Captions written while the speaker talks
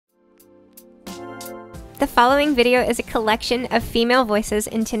The following video is a collection of female voices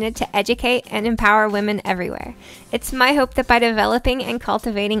intended to educate and empower women everywhere. It's my hope that by developing and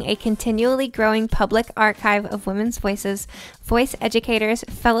cultivating a continually growing public archive of women's voices, voice educators,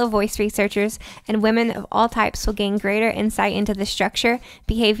 fellow voice researchers, and women of all types will gain greater insight into the structure,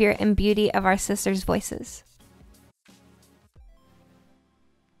 behavior, and beauty of our sisters' voices.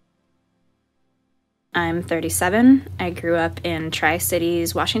 I'm 37. I grew up in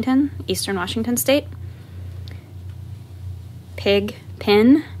Tri-Cities, Washington, Eastern Washington State. Pig,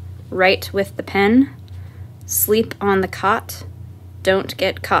 pin, write with the pen, sleep on the cot, don't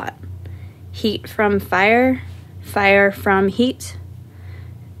get caught. Heat from fire, fire from heat.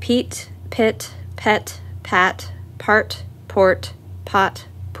 Peat, pit, pet, pat, part, port, pot,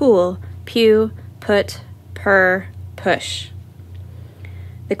 pool, pew, put, purr, push.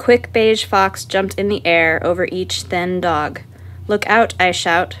 The quick beige fox jumped in the air over each thin dog. Look out, I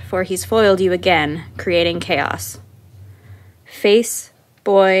shout, for he's foiled you again, creating chaos. Face,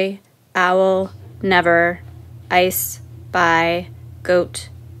 boy, owl, never, ice, by, goat,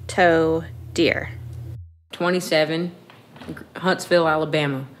 toe, deer. 27, Huntsville,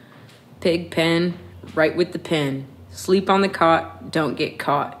 Alabama. Pig pen, write with the pen. Sleep on the cot, don't get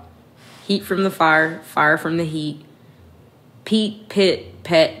caught. Heat from the fire, fire from the heat. Peat, pit,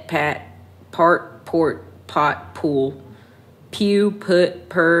 pet, pat, part, port, pot, pool. Pew, put,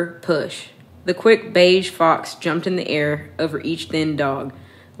 purr, push. The quick beige fox jumped in the air over each thin dog.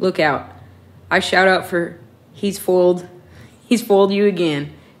 Look out. I shout out for he's foiled you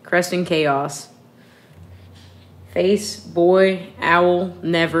again, cresting chaos. Face, boy, owl,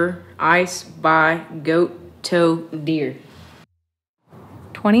 never, ice, by, goat, toe, deer.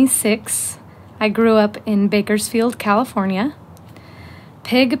 26. I grew up in Bakersfield, California.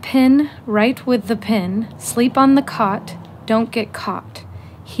 Pig, pin, write with the pen, sleep on the cot, don't get caught.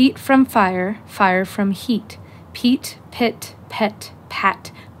 Heat from fire, fire from heat. Peat, pit, pet,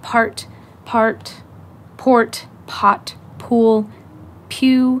 pat, part, port, pot, pool,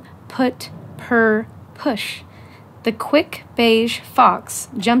 pew, put, purr, push. The quick beige fox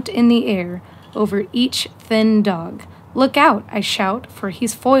jumped in the air over each thin dog. Look out, I shout, for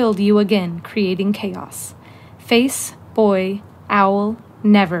he's foiled you again, creating chaos. Face, boy, owl,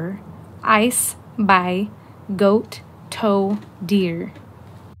 never, ice, by, goat, toe, deer.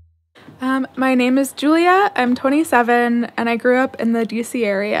 My name is Julia, I'm 27, and I grew up in the DC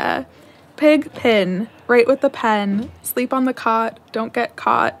area. Pig, pin, write with the pen, sleep on the cot, don't get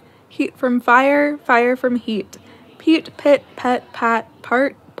caught. Heat from fire, fire from heat. Peat, pit, pet, pat,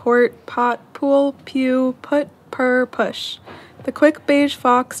 part, port, pot, pool, pew, put, purr, push. The quick beige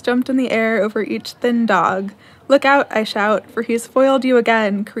fox jumped in the air over each thin dog. Look out, I shout, for he's foiled you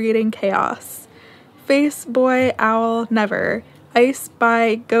again, creating chaos. Face, boy, owl, never. Ice,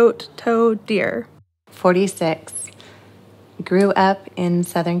 by, goat, toe, deer. 46. Grew up in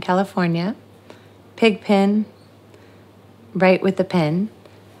Southern California. Pig pen, write with the pen.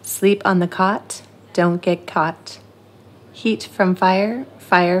 Sleep on the cot, don't get caught. Heat from fire,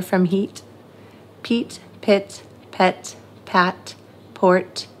 fire from heat. Peat, pit, pet, pat,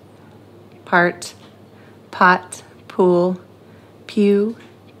 port, part, pot, pool, pew,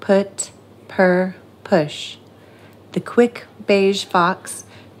 put, purr, push. The quick beige fox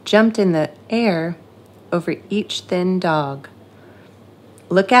jumped in the air over each thin dog.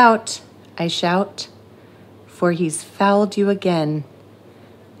 Look out, I shout, for he's fouled you again,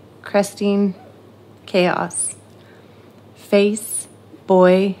 cresting chaos. Face,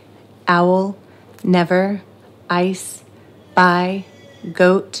 boy, owl, never, ice, by,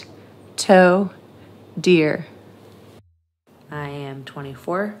 goat, toe, deer. I am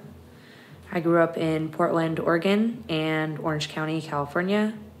 24. I grew up in Portland, Oregon, and Orange County,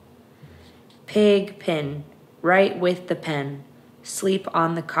 California. Pig, pin, write with the pen. Sleep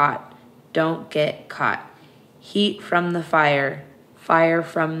on the cot, don't get caught. Heat from the fire, fire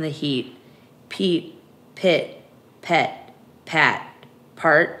from the heat. Peat, pit, pet, pat,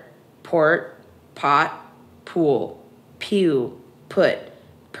 part, port, pot, pool, pew, put,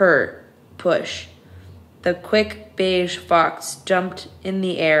 purr, push. The quick beige fox jumped in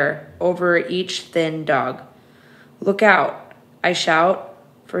the air over each thin dog. Look out, I shout,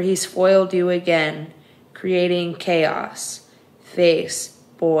 for he's foiled you again, creating chaos. Face,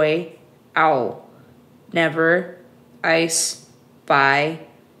 boy, owl, never, ice, by,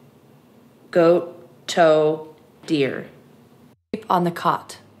 goat, toe, deer. Sleep on the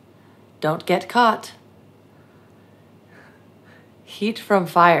cot, don't get caught. Heat from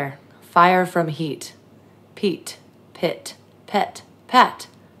fire, fire from heat. Peat, pit, pet, pat,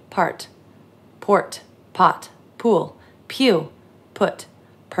 part, port, pot, pool, pew, put,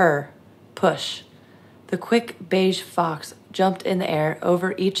 purr, push. The quick beige fox jumped in the air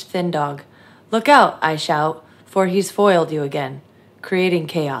over each thin dog. Look out, I shout, for he's foiled you again, creating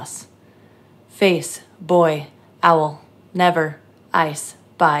chaos. Face, boy, owl, never, ice,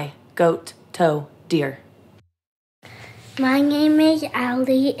 by, goat, toe, deer. My name is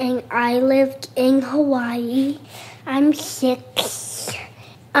Ali and I live in Hawaii. I'm 6.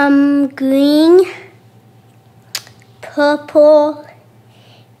 Green, purple,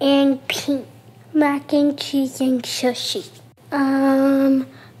 and pink. Mac and cheese and sushi.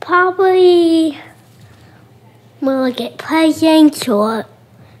 Probably will I get presents or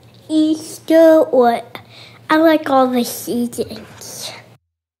Easter or I like all the seasons.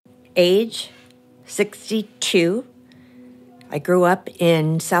 Age 62. I grew up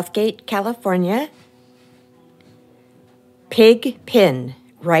in Southgate, California. Pig pin,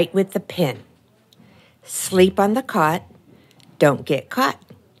 right with the pin. Sleep on the cot, don't get caught.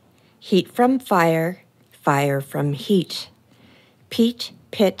 Heat from fire, fire from heat. Peat,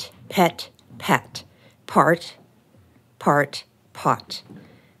 pit, pet, pat. Part, pot.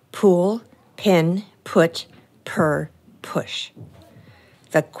 Pool, pin, put, per, push.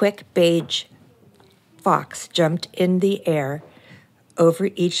 The quick beige fox jumped in the air over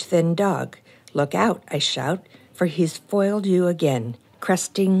each thin dog. Look out, I shout, for he's foiled you again,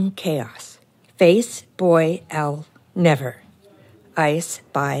 cresting chaos. Face, boy, owl, never. Ice,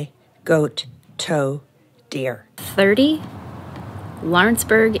 by, goat, toe, deer. 30,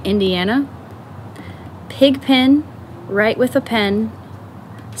 Lawrenceburg, Indiana. Pig pen, write with a pen.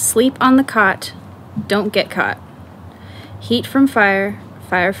 Sleep on the cot, don't get caught. Heat from fire,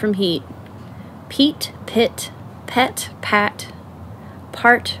 fire from heat. Peat, pit, pet, pat.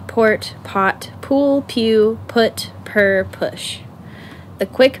 Part, port, pot, pool, pew, put, per, push. The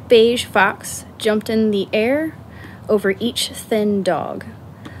quick beige fox jumped in the air over each thin dog.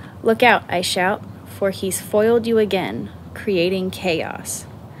 Look out, I shout, for he's foiled you again, creating chaos.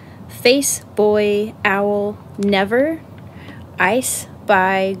 Face, boy, owl, never. Ice,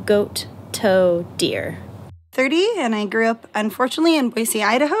 by, goat, toe, deer. 30, and I grew up, unfortunately, in Boise,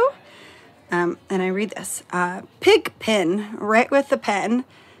 Idaho. And I read this. Pig pin, right with the pen.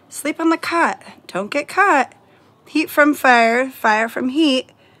 Sleep on the cot, don't get caught. Heat from fire, fire from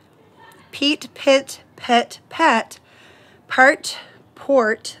heat. Peat, pit, pet, pat. Part,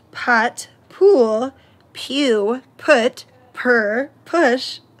 port, pot, pool, pew, put, per,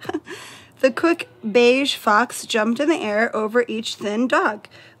 push. The quick beige fox jumped in the air over each thin dog.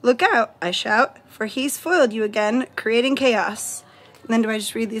 Look out, I shout, for he's foiled you again, creating chaos. And then do I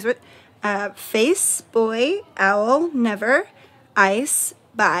just read these words? Face, boy, owl, never. Ice,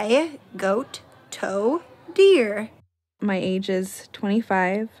 by, goat, toe, deer. My age is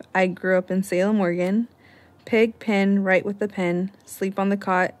 25. I grew up in Salem, Oregon. Pig, pin, right with the pin. Sleep on the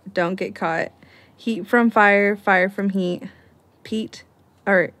cot, don't get caught. Heat from fire, fire from heat. Peat,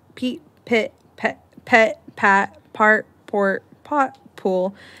 pit, pet, pat, part, port, pot,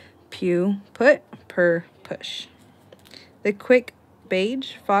 pool, pew, put, per, push. The quick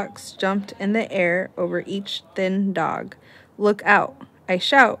beige fox jumped in the air over each thin dog. Look out, I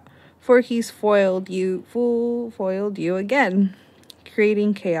shout, for he's foiled you again,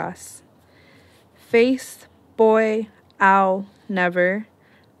 creating chaos. Face, boy, owl, never.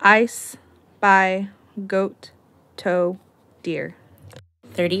 Ice, by, goat, toe, deer.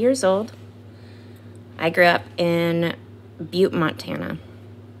 30 years old. I grew up in Butte, Montana.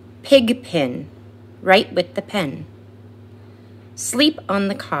 Pig pin, right with the pen. Sleep on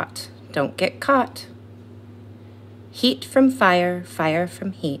the cot, don't get caught. Heat from fire, fire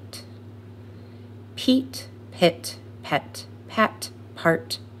from heat. Peat, pit, pet, pat,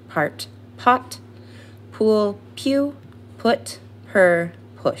 part, pot. Pool, pew, put, per,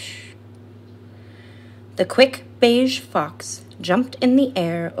 push. The quick beige fox jumped in the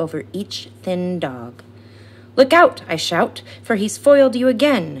air over each thin dog. Look out, I shout, for he's foiled you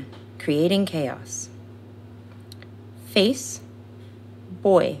again, creating chaos. Face,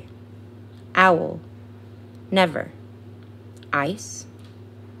 boy, owl, never. Ice,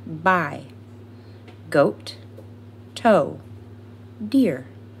 by, goat, toe, deer.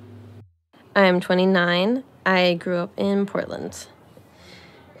 I'm 29. I grew up in Portland.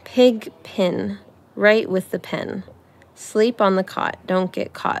 Pig pin, right with the pen. Sleep on the cot, don't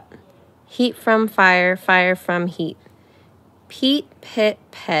get caught. Heat from fire, fire from heat. Peat, pit,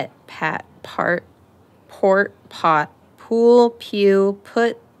 pet, pat, part, port, pot, pool, pew,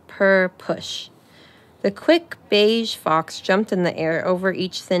 put, per, push. The quick beige fox jumped in the air over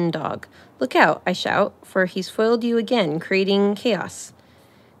each thin dog. Look out, I shout, for he's foiled you again, creating chaos.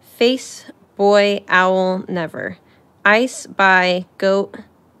 Face, boy, owl, never. Ice, by, goat,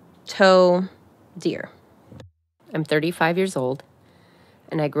 toe, deer. I'm 35 years old,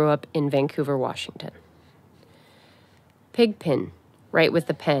 and I grew up in Vancouver, Washington. Pigpen, write with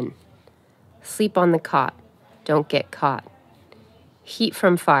the pen. Sleep on the cot, don't get caught. Heat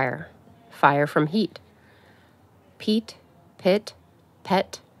from fire, fire from heat. Pete, pit,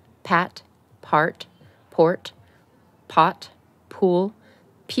 pet, pat, part, port, pot, pool,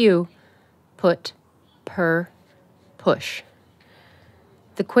 pew, put, per, push.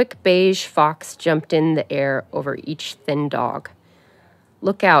 The quick beige fox jumped in the air over each thin dog.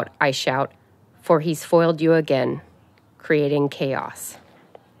 Look out, I shout, for he's foiled you again, creating chaos.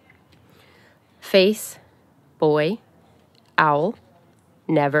 Face, boy, owl,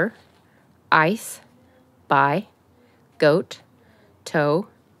 never, ice, by, goat, toe,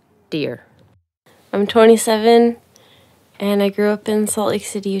 deer. I'm 27 and I grew up in Salt Lake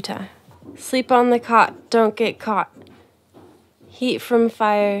City, Utah. Sleep on the cot, don't get caught. Heat from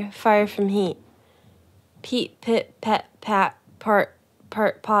fire, fire from heat. Pete, pit, pet, pat, part,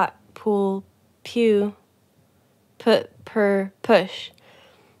 pot, pool, pew, put, per, push.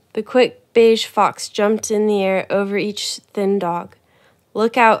 The quick beige fox jumped in the air over each thin dog.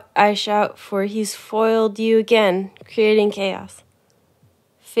 Look out, I shout, for he's foiled you again, creating chaos.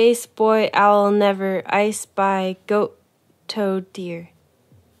 Face, boy, owl, never, ice, by, goat, toe, deer.